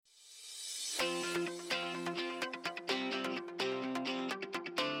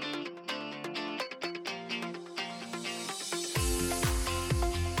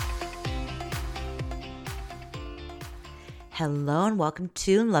Hello and welcome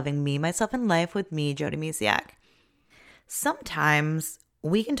to Loving Me, Myself, and Life with me, Jody Misiak. Sometimes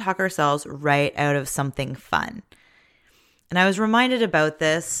we can talk ourselves right out of something fun. And I was reminded about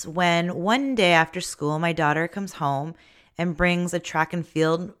this when one day after school, my daughter comes home and brings a track and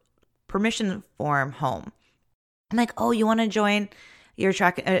field permission form home. I'm like, oh, you want to join your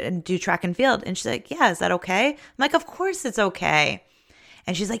track and do track and field? And she's like, yeah, is that okay? I'm like, of course it's okay.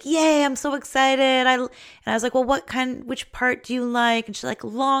 And she's like, yay, I'm so excited. And I was like, well, which part do you like? And she's like,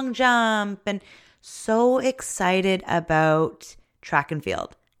 long jump. And so excited about track and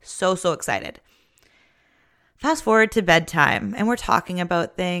field. So excited. Fast forward to bedtime and we're talking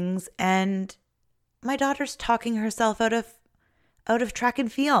about things and my daughter's talking herself out of track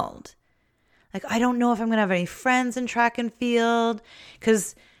and field. Like, I don't know if I'm going to have any friends in track and field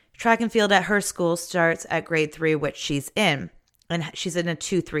because track and field at her school starts at grade 3, which she's in. And she's in a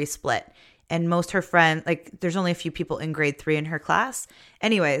 2-3 split. And most her friends, like there's only a few people in grade 3 in her class.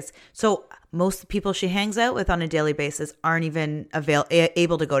 Anyways, so most of the people she hangs out with on a daily basis aren't even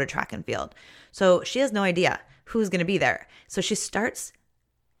able to go to track and field. So she has no idea who's going to be there. So she starts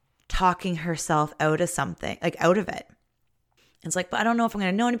talking herself out of something, like out of it. It's like, but I don't know if I'm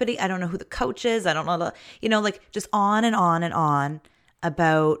going to know anybody. I don't know who the coach is. I don't know, like just on and on and on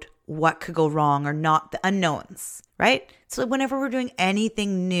about what could go wrong or not, the unknowns, right? So whenever we're doing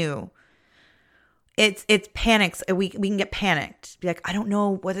anything new, it's panics. We can get panicked. Be like, I don't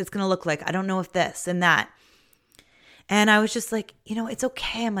know what it's going to look like. I don't know if this and that. And I was just like, it's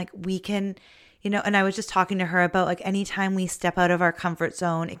okay. I'm like, we can, and I was just talking to her about like anytime we step out of our comfort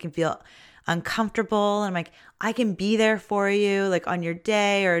zone, it can feel uncomfortable. And I'm like, I can be there for you, like on your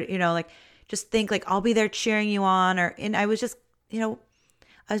day or, like just think like I'll be there cheering you on. And I was just,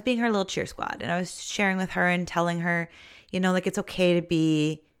 I was being her little cheer squad and I was sharing with her and telling her, like it's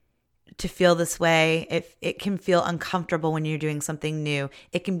okay to feel this way. If it can feel uncomfortable when you're doing something new,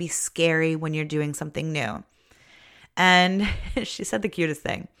 it can be scary when you're doing something new. And she said the cutest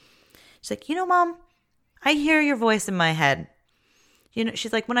thing. She's like, Mom, I hear your voice in my head.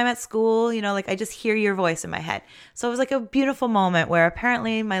 She's like, when I'm at school, like I just hear your voice in my head. So it was like a beautiful moment where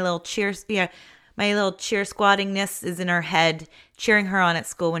apparently my little cheer squattingness is in her head, cheering her on at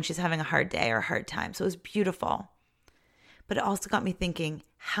school when she's having a hard day or a hard time. So it was beautiful. But it also got me thinking,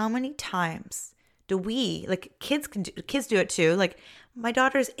 how many times do we, like kids do it too. Like my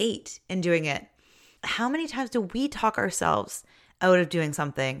daughter's 8 and doing it. How many times do we talk ourselves out of doing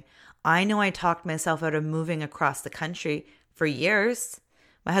something? I know I talked myself out of moving across the country for years.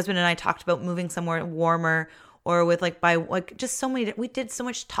 My husband and I talked about moving somewhere warmer or with we did so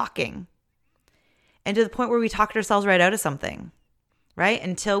much talking. And to the point where we talked ourselves right out of something, right?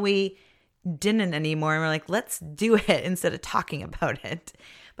 Until we didn't anymore. And we're like, let's do it instead of talking about it.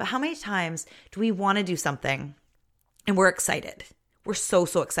 But how many times do we want to do something and we're excited? We're so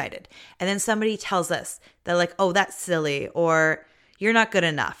excited. And then somebody tells us that like, oh, that's silly, or you're not good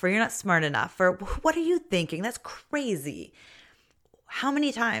enough, or you're not smart enough, or what are you thinking? That's crazy. How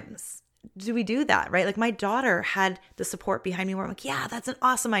many times do we do that, right? Like my daughter had the support behind me where I'm like, yeah, that's an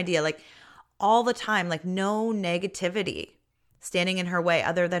awesome idea. Like all the time, like no negativity standing in her way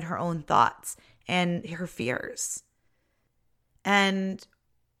other than her own thoughts and her fears. And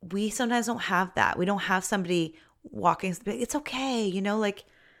we sometimes don't have that. We don't have somebody walking, it's okay, like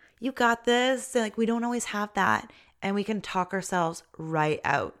you got this. And like we don't always have that. And we can talk ourselves right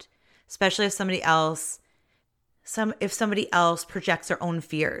out, especially if somebody else projects their own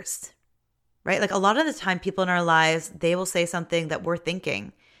fears, right? Like a lot of the time people in our lives, they will say something that we're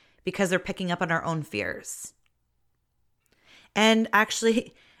thinking because they're picking up on our own fears. And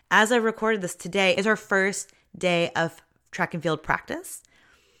actually, as I recorded this today, is our first day of track and field practice.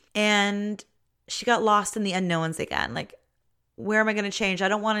 And she got lost in the unknowns again. Like, where am I going to change? I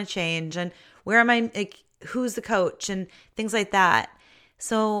don't want to change. And where am I, like, who's the coach? And things like that.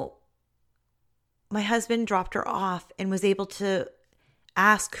 So my husband dropped her off and was able to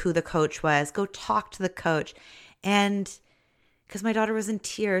ask who the coach was, go talk to the coach. And because my daughter was in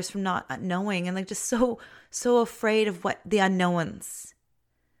tears from not knowing and like just so afraid of what the unknowns.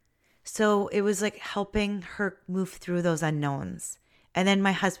 So it was like helping her move through those unknowns. And then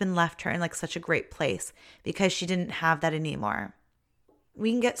my husband left her in like such a great place because she didn't have that anymore.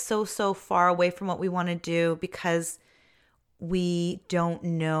 We can get so far away from what we want to do because we don't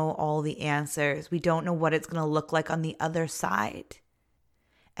know all the answers. We don't know what it's going to look like on the other side.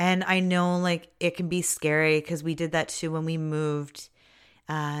 And I know like it can be scary because we did that too when we moved.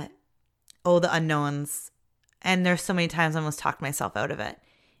 The unknowns. And there's so many times I almost talked myself out of it.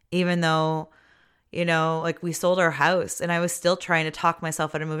 Even though, Like we sold our house and I was still trying to talk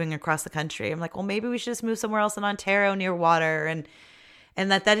myself out of moving across the country. I'm like, well, maybe we should just move somewhere else in Ontario near water.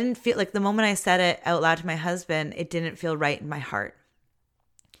 And that didn't feel like, the moment I said it out loud to my husband, it didn't feel right in my heart.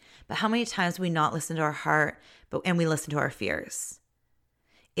 But how many times do we not listen to our heart, and we listen to our fears?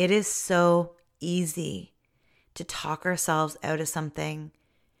 It is so easy to talk ourselves out of something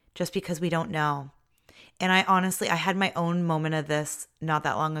just because we don't know. And I had my own moment of this not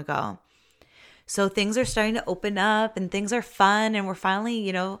that long ago. So things are starting to open up and things are fun and we're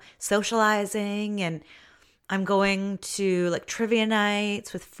finally, socializing, and I'm going to like trivia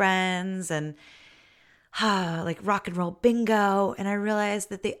nights with friends and like rock and roll bingo. And I realized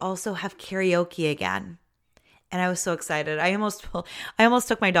that they also have karaoke again. And I was so excited. I almost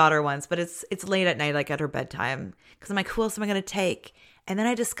took my daughter once, but it's late at night, like at her bedtime, because I'm like, who else am I going to take? And then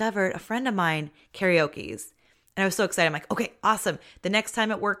I discovered a friend of mine karaoke's. And I was so excited. I'm like, okay, awesome. The next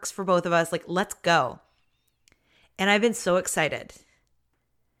time it works for both of us, like, let's go. And I've been so excited.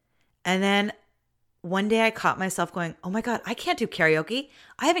 And then one day I caught myself going, oh my God, I can't do karaoke.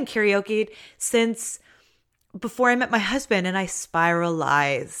 I haven't karaoke'd since before I met my husband, and I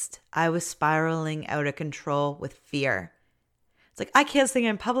spiralized. I was spiraling out of control with fear. It's like, I can't sing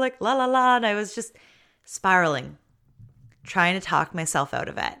in public, la la la. And I was just spiraling, trying to talk myself out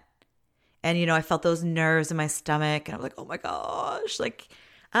of it. And, I felt those nerves in my stomach and I'm like, oh my gosh, and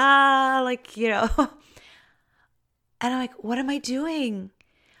I'm like, what am I doing?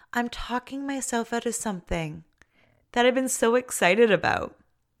 I'm talking myself out of something that I've been so excited about.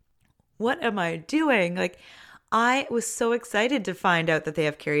 What am I doing? Like, I was so excited to find out that they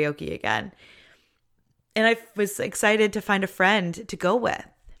have karaoke again. And I was excited to find a friend to go with.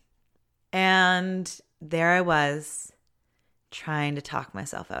 And there I was trying to talk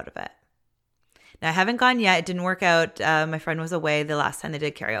myself out of it. Now, I haven't gone yet. It didn't work out. My friend was away the last time they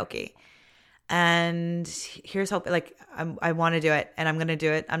did karaoke. And here's hope. Like, I want to do it and I'm going to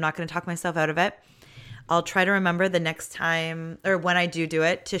do it. I'm not going to talk myself out of it. I'll try to remember the next time, or when I do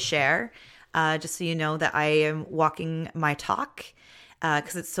it, to share, just so you know that I am walking my talk,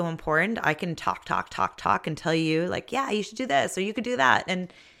 because it's so important. I can talk and tell you like, yeah, you should do this or you could do that.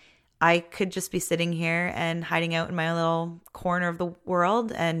 And I could just be sitting here and hiding out in my little corner of the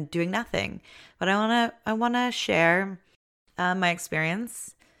world and doing nothing. But I wanna share my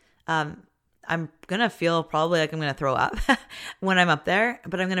experience. I'm gonna feel probably like I'm gonna throw up when I'm up there,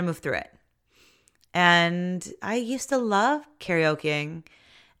 but I'm gonna move through it. And I used to love karaokeing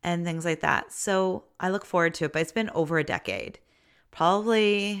and things like that. So I look forward to it, but it's been over a decade.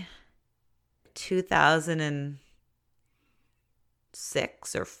 Probably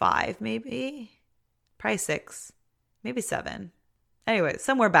 2006 or 5, maybe. Probably 6, maybe 7. Anyway,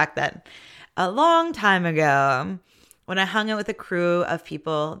 somewhere back then. A long time ago when I hung out with a crew of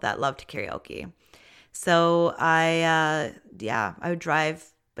people that loved karaoke. So I would drive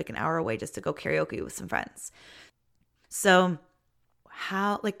like an hour away just to go karaoke with some friends. So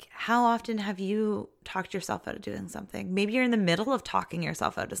how often have you talked yourself out of doing something? Maybe you're in the middle of talking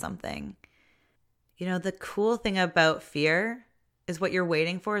yourself out of something. The cool thing about fear is what you're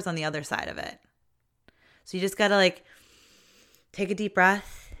waiting for is on the other side of it. So you just got to take a deep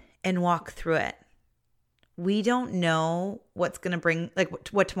breath and walk through it. We don't know what's going to bring,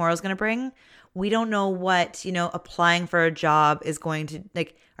 what tomorrow's going to bring. We don't know what, applying for a job is going to,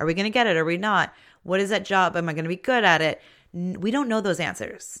 are we going to get it? Are we not? What is that job? Am I going to be good at it? We don't know those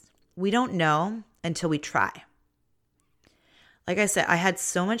answers. We don't know until we try. Like I said, I had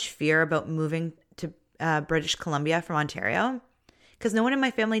so much fear about moving to British Columbia from Ontario because no one in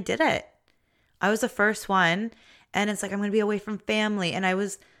my family did it. I was the first one, and it's like I'm going to be away from family, and I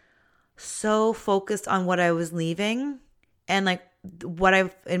was so focused on what I was leaving and what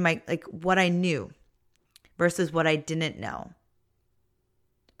I knew versus what I didn't know.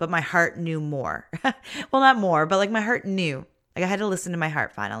 But my heart knew more. Well, not more, but my heart knew. I had to listen to my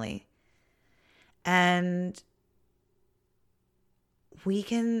heart finally. And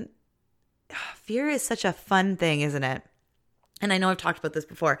fear is such a fun thing, isn't it? And I know I've talked about this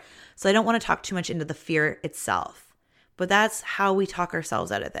before, so I don't want to talk too much into the fear itself. But that's how we talk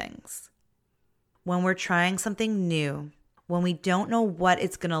ourselves out of things. When we're trying something new, when we don't know what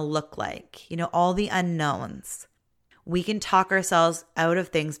it's going to look like, all the unknowns, we can talk ourselves out of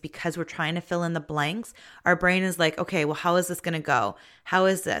things because we're trying to fill in the blanks. Our brain is like, okay, well, how is this going to go? How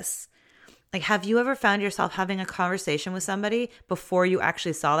is this? Have you ever found yourself having a conversation with somebody before you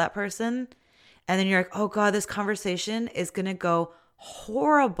actually saw that person? And then you're like, oh God, this conversation is going to go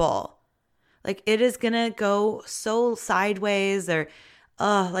horrible. It is going to go so sideways, or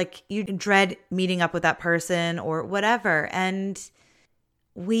you dread meeting up with that person or whatever. And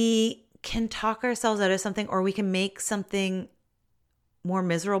we can talk ourselves out of something, or we can make something more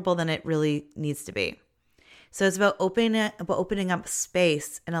miserable than it really needs to be. So it's about opening up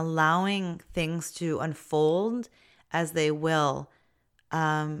space and allowing things to unfold as they will,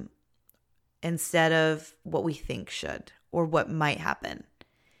 instead of what we think should or what might happen.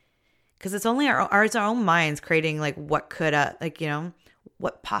 Because it's only our own minds creating like what could,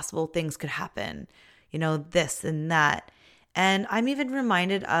 what possible things could happen, this and that. And I'm even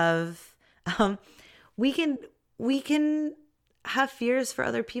reminded of, we can have fears for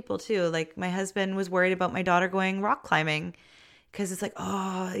other people too. Like my husband was worried about my daughter going rock climbing because it's like,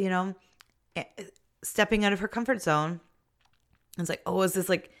 stepping out of her comfort zone. It's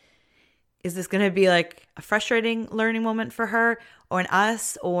like, is this going to be like a frustrating learning moment for her or an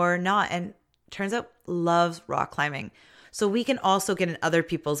us or not? And turns out loves rock climbing. So we can also get in other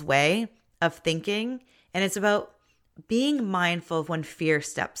people's way of thinking. And it's about being mindful of when fear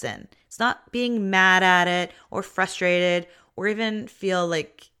steps in. It's not being mad at it or frustrated or even feel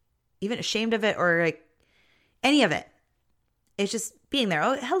like even ashamed of it or like any of it. It's just being there.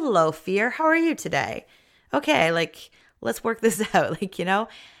 Oh, hello, fear. How are you today? Okay, like let's work this out.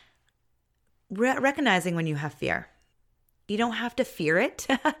 Recognizing when you have fear. You don't have to fear it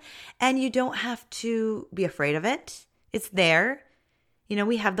and you don't have to be afraid of it. It's there.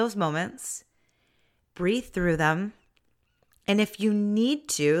 We have those moments. Breathe through them. And if you need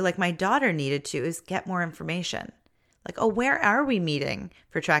to, like my daughter needed to, is get more information. Like, where are we meeting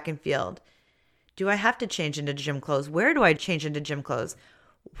for track and field? Do I have to change into gym clothes? Where do I change into gym clothes?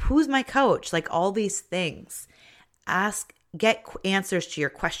 Who's my coach? Like all these things. Get answers to your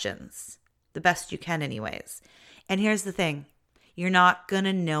questions the best you can anyways. And here's the thing. You're not going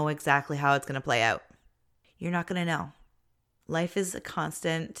to know exactly how it's going to play out. You're not going to know. Life is a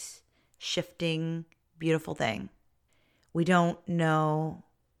constant, shifting, beautiful thing. We don't know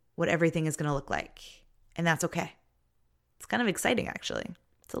what everything is going to look like. And that's okay. It's kind of exciting, actually.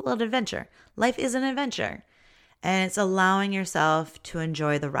 It's a little adventure. Life is an adventure. And it's allowing yourself to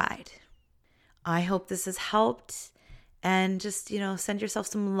enjoy the ride. I hope this has helped. And just, send yourself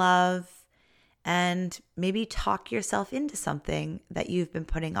some love. And maybe talk yourself into something that you've been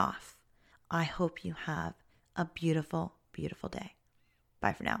putting off. I hope you have a beautiful, beautiful day.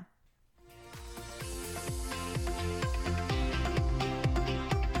 Bye for now.